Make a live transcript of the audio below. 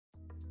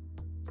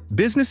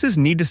Businesses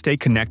need to stay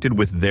connected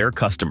with their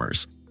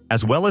customers,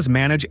 as well as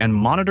manage and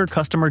monitor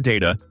customer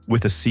data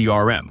with a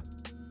CRM.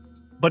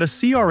 But a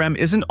CRM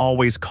isn't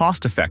always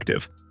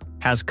cost-effective,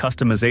 has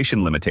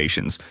customization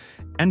limitations,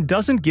 and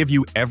doesn't give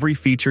you every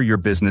feature your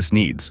business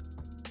needs.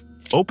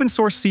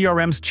 Open-source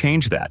CRMs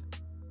change that.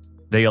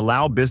 They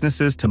allow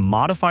businesses to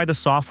modify the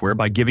software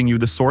by giving you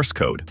the source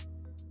code.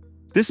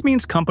 This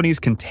means companies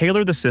can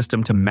tailor the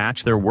system to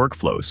match their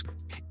workflows,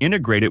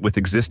 integrate it with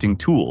existing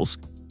tools,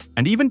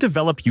 and even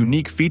develop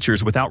unique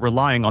features without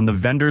relying on the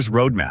vendor's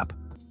roadmap.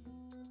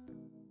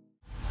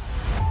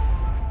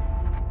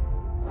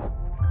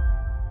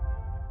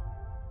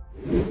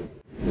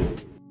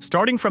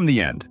 Starting from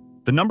the end,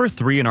 the number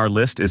 3 in our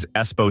list is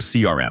Espo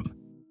CRM.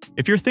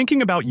 If you're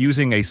thinking about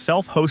using a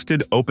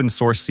self-hosted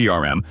open-source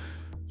CRM,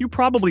 you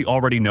probably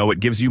already know it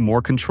gives you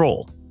more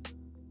control.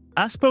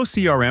 Espo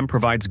CRM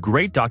provides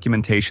great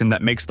documentation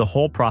that makes the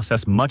whole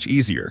process much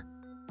easier.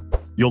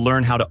 You'll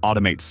learn how to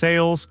automate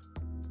sales,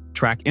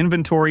 track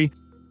inventory,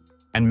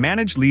 and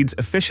manage leads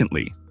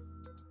efficiently.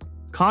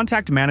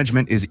 Contact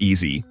management is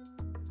easy,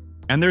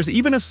 and there's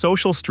even a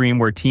social stream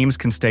where teams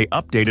can stay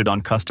updated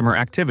on customer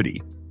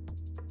activity.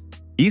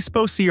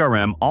 Espo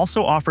CRM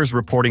also offers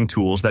reporting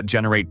tools that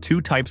generate 2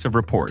 types of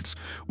reports,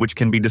 which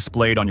can be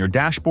displayed on your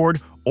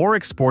dashboard or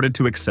exported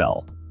to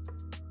Excel.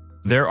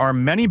 There are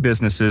many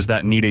businesses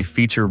that need a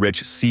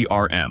feature-rich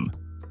CRM,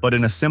 but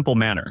in a simple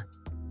manner.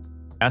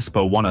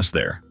 Espo won us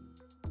there.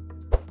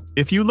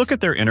 If you look at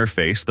their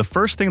interface, the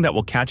first thing that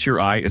will catch your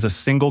eye is a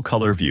single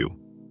color view.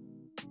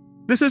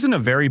 This isn't a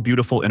very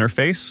beautiful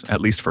interface,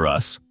 at least for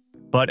us.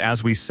 But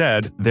as we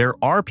said, there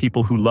are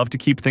people who love to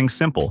keep things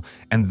simple,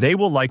 and they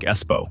will like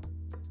Espo.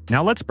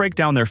 Now let's break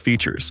down their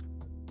features.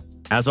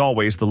 As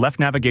always, the left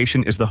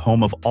navigation is the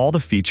home of all the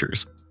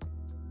features.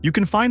 You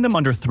can find them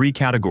under 3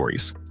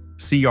 categories: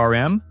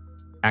 CRM,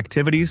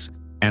 activities,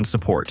 and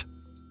support.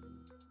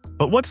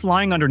 But what's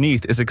lying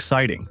underneath is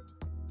exciting.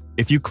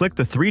 If you click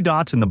the 3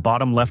 dots in the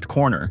bottom left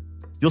corner,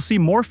 you'll see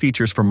more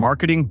features for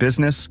marketing,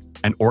 business,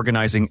 and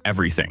organizing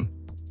everything.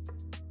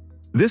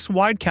 This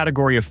wide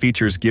category of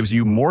features gives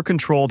you more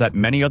control that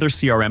many other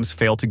CRMs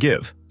fail to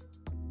give.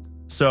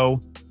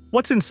 So,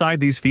 what's inside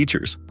these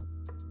features?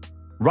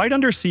 Right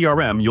under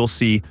CRM, you'll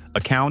see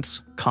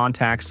accounts,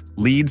 contacts,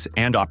 leads,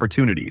 and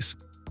opportunities.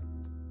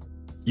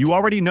 You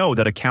already know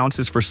that accounts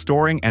is for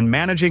storing and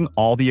managing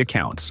all the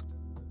accounts.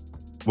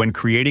 When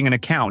creating an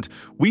account,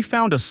 we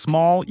found a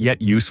small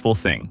yet useful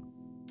thing.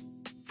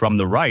 From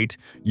the right,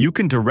 you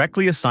can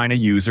directly assign a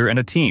user and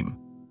a team.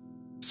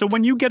 So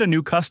when you get a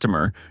new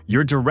customer,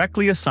 you're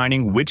directly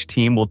assigning which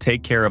team will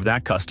take care of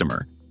that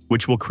customer,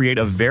 which will create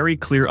a very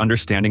clear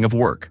understanding of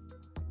work.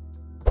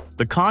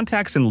 The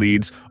contacts and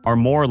leads are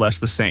more or less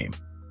the same.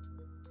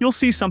 You'll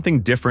see something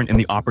different in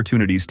the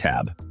Opportunities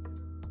tab.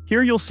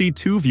 Here you'll see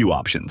 2 view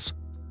options,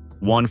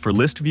 one for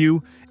list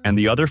view and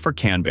the other for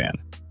Kanban.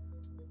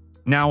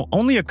 Now,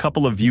 only a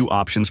couple of view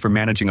options for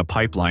managing a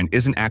pipeline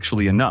isn't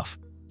actually enough.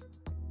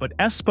 But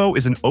Espo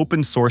is an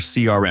open-source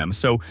CRM,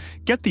 so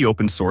get the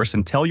open source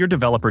and tell your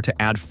developer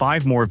to add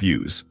 5 more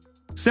views.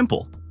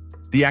 Simple.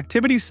 The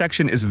Activities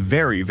section is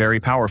very, very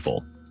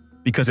powerful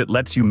because it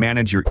lets you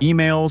manage your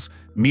emails,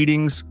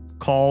 meetings,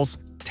 calls,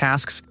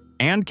 tasks,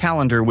 and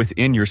calendar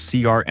within your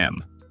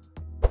CRM.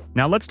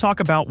 Now let's talk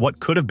about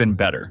what could have been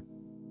better.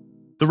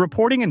 The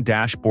reporting and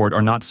dashboard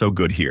are not so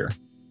good here.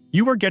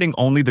 You are getting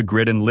only the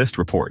grid and list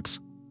reports.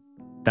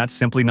 That's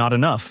simply not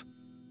enough.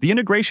 The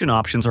integration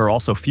options are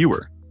also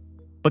fewer.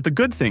 But the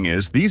good thing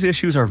is, these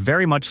issues are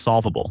very much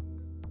solvable.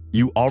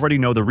 You already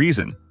know the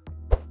reason.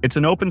 It's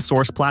an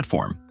open-source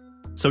platform.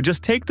 So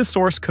just take the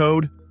source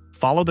code,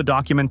 follow the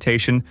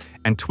documentation,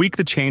 and tweak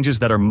the changes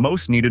that are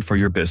most needed for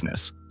your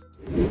business.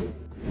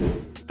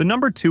 The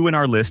number 2 in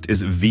our list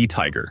is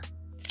vTiger.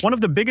 One of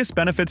the biggest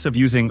benefits of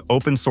using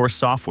open-source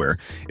software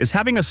is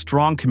having a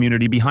strong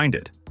community behind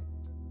it.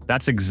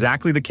 That's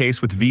exactly the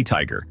case with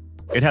vTiger.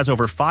 It has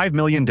over 5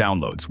 million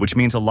downloads, which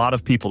means a lot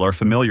of people are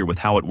familiar with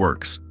how it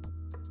works.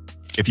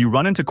 If you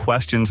run into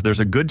questions,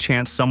 there's a good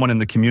chance someone in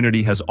the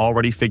community has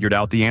already figured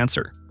out the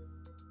answer.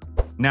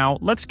 Now,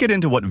 let's get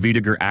into what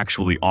vTiger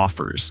actually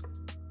offers.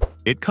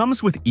 It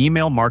comes with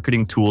email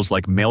marketing tools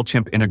like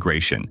MailChimp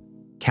integration,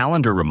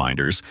 calendar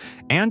reminders,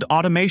 and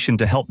automation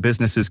to help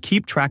businesses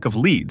keep track of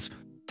leads,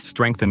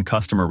 strengthen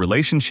customer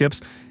relationships,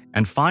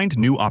 and find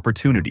new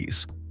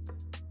opportunities.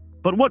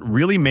 But what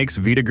really makes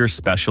vTiger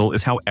special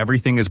is how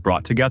everything is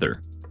brought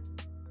together.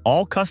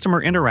 All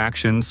customer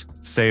interactions,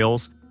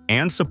 sales,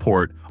 and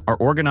support are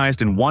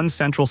organized in one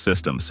central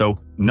system, so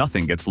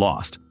nothing gets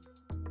lost.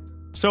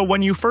 So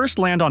when you first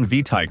land on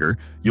vTiger,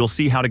 you'll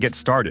see how to get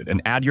started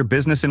and add your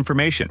business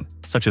information,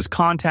 such as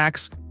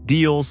contacts,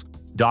 deals,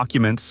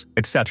 documents,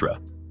 etc.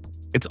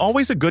 It's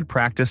always a good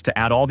practice to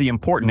add all the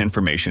important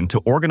information to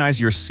organize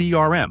your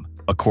CRM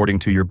according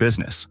to your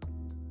business.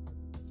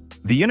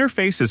 The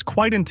interface is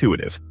quite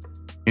intuitive.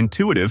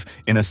 Intuitive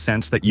in a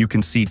sense that you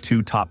can see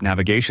 2 top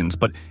navigations,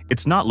 but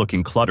it's not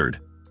looking cluttered.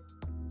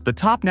 The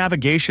top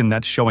navigation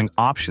that's showing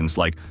options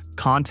like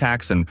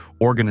contacts and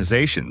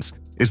organizations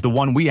is the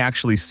one we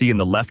actually see in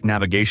the left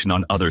navigation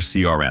on other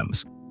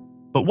CRMs.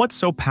 But what's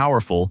so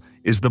powerful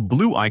is the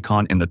blue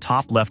icon in the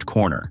top left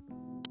corner.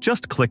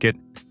 Just click it,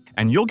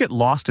 and you'll get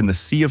lost in the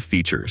sea of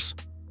features.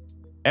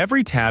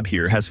 Every tab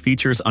here has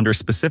features under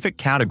specific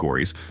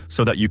categories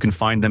so that you can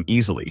find them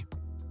easily.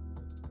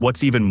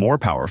 What's even more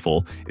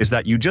powerful is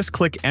that you just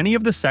click any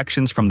of the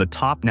sections from the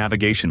top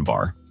navigation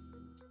bar.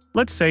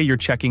 Let's say you're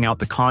checking out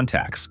the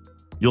contacts.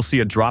 You'll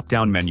see a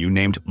drop-down menu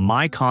named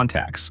My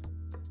Contacts.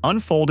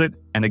 Unfold it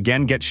and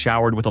again get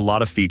showered with a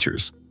lot of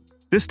features.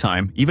 This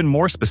time, even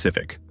more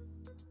specific.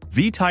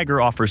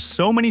 vTiger offers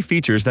so many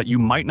features that you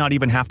might not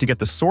even have to get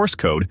the source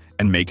code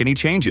and make any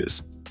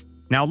changes.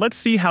 Now let's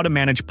see how to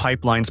manage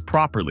pipelines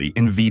properly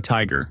in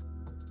vTiger.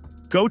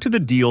 Go to the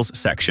Deals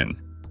section.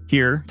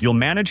 Here, you'll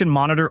manage and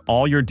monitor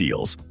all your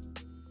deals.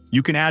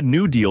 You can add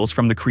new deals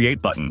from the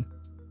Create button.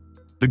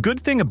 The good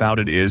thing about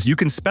it is you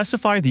can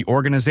specify the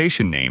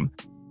organization name,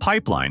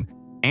 pipeline,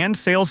 and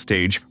sales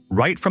stage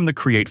right from the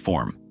Create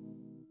form.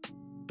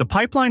 The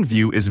pipeline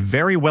view is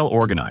very well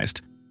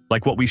organized.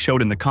 Like what we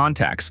showed in the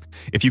contacts,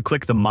 if you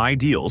click the My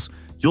Deals,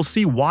 you'll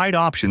see wide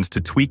options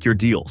to tweak your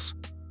deals.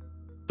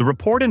 The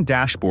report and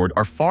dashboard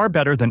are far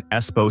better than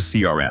Espo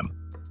CRM.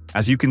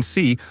 As you can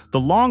see, the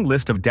long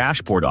list of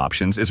dashboard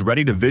options is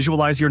ready to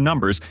visualize your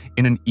numbers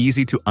in an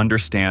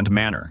easy-to-understand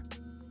manner.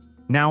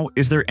 Now,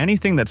 is there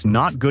anything that's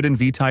not good in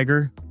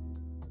vTiger?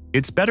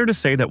 It's better to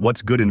say that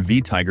what's good in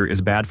vTiger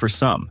is bad for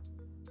some.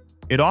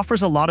 It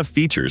offers a lot of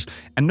features,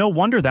 and no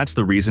wonder that's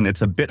the reason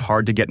it's a bit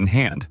hard to get in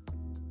hand.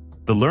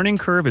 The learning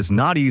curve is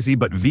not easy,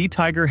 but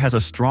vTiger has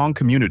a strong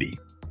community.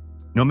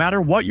 No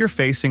matter what you're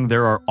facing,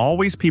 there are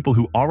always people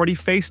who already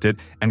faced it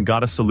and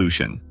got a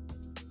solution.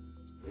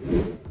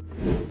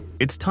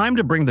 It's time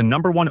to bring the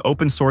 #1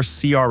 open-source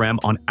CRM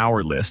on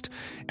our list,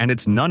 and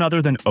it's none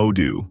other than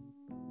Odoo.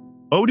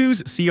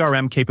 Odoo's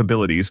CRM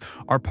capabilities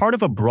are part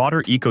of a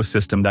broader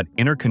ecosystem that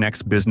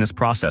interconnects business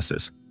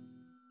processes.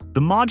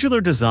 The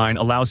modular design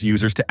allows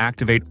users to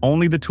activate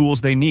only the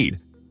tools they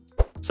need,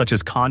 such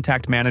as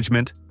contact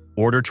management,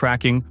 order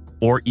tracking,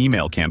 or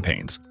email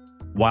campaigns,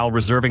 while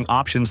reserving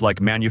options like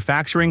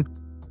manufacturing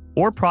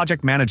or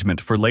project management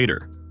for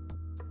later.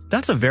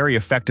 That's a very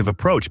effective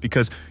approach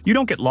because you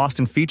don't get lost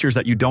in features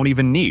that you don't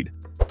even need.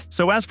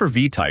 So as for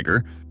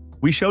vTiger,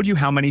 we showed you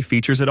how many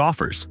features it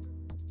offers.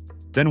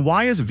 Then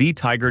why is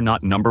vTiger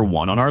not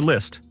 #1 on our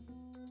list?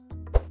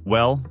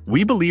 Well,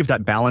 we believe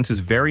that balance is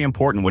very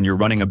important when you're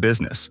running a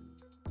business.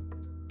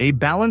 A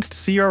balanced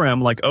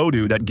CRM like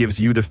Odoo that gives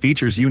you the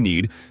features you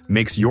need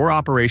makes your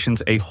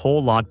operations a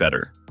whole lot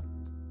better.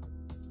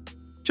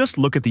 Just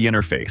look at the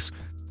interface.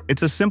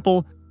 It's a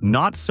simple,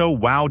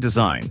 not-so-wow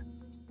design,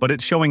 but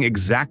it's showing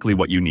exactly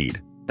what you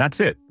need. That's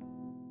it.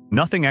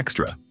 Nothing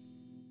extra.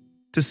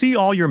 To see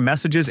all your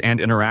messages and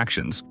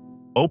interactions,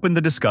 open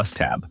the Discuss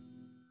tab.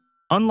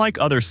 Unlike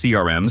other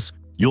CRMs,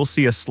 you'll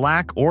see a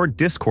Slack or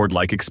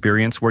Discord-like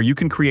experience where you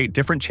can create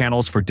different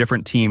channels for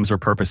different teams or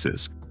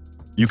purposes.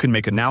 You can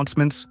make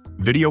announcements,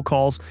 video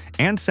calls,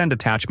 and send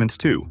attachments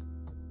too.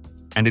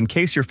 And in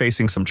case you're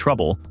facing some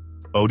trouble,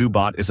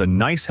 OdooBot is a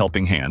nice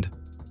helping hand.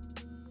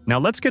 Now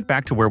let's get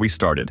back to where we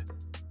started.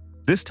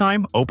 This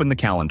time, open the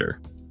calendar.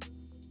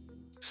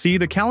 See,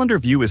 the calendar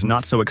view is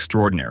not so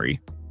extraordinary,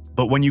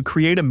 but when you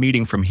create a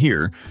meeting from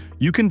here,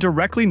 you can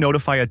directly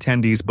notify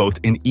attendees both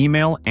in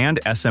email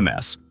and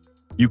SMS.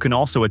 You can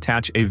also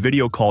attach a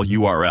video call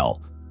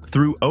URL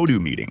through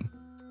Odoo Meeting.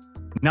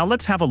 Now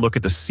let's have a look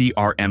at the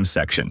CRM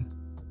section.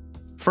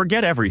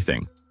 Forget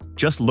everything.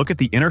 Just look at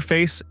the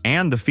interface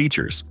and the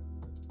features.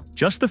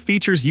 Just the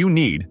features you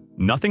need,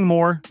 nothing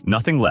more,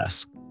 nothing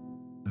less.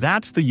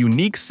 That's the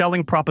unique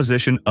selling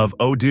proposition of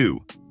Odoo.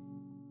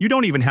 You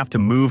don't even have to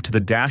move to the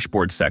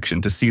dashboard section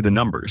to see the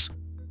numbers.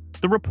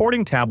 The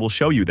reporting tab will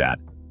show you that.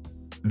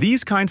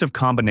 These kinds of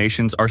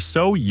combinations are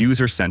so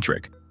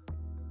user-centric,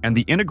 and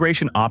the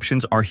integration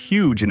options are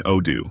huge in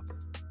Odoo.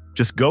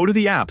 Just go to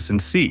the apps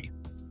and see.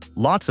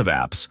 Lots of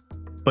apps,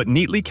 but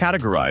neatly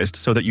categorized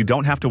so that you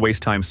don't have to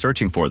waste time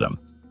searching for them.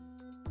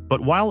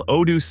 But while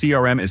Odoo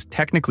CRM is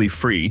technically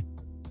free,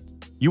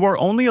 you are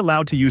only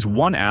allowed to use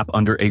one app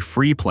under a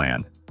free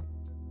plan.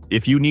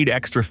 If you need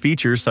extra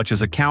features such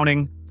as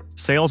accounting,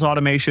 sales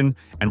automation,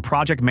 and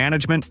project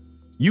management,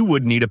 you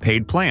would need a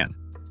paid plan.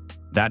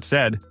 That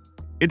said,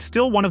 it's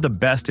still one of the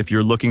best if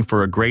you're looking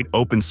for a great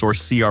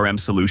open-source CRM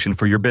solution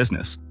for your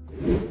business.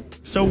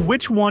 So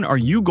which one are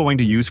you going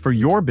to use for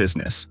your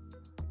business?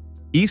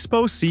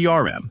 Espo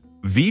CRM,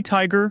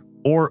 vTiger,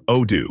 or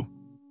Odoo?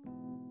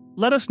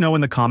 Let us know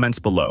in the comments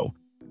below,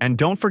 and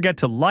don't forget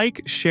to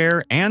like,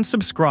 share, and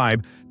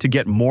subscribe to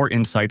get more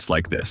insights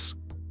like this.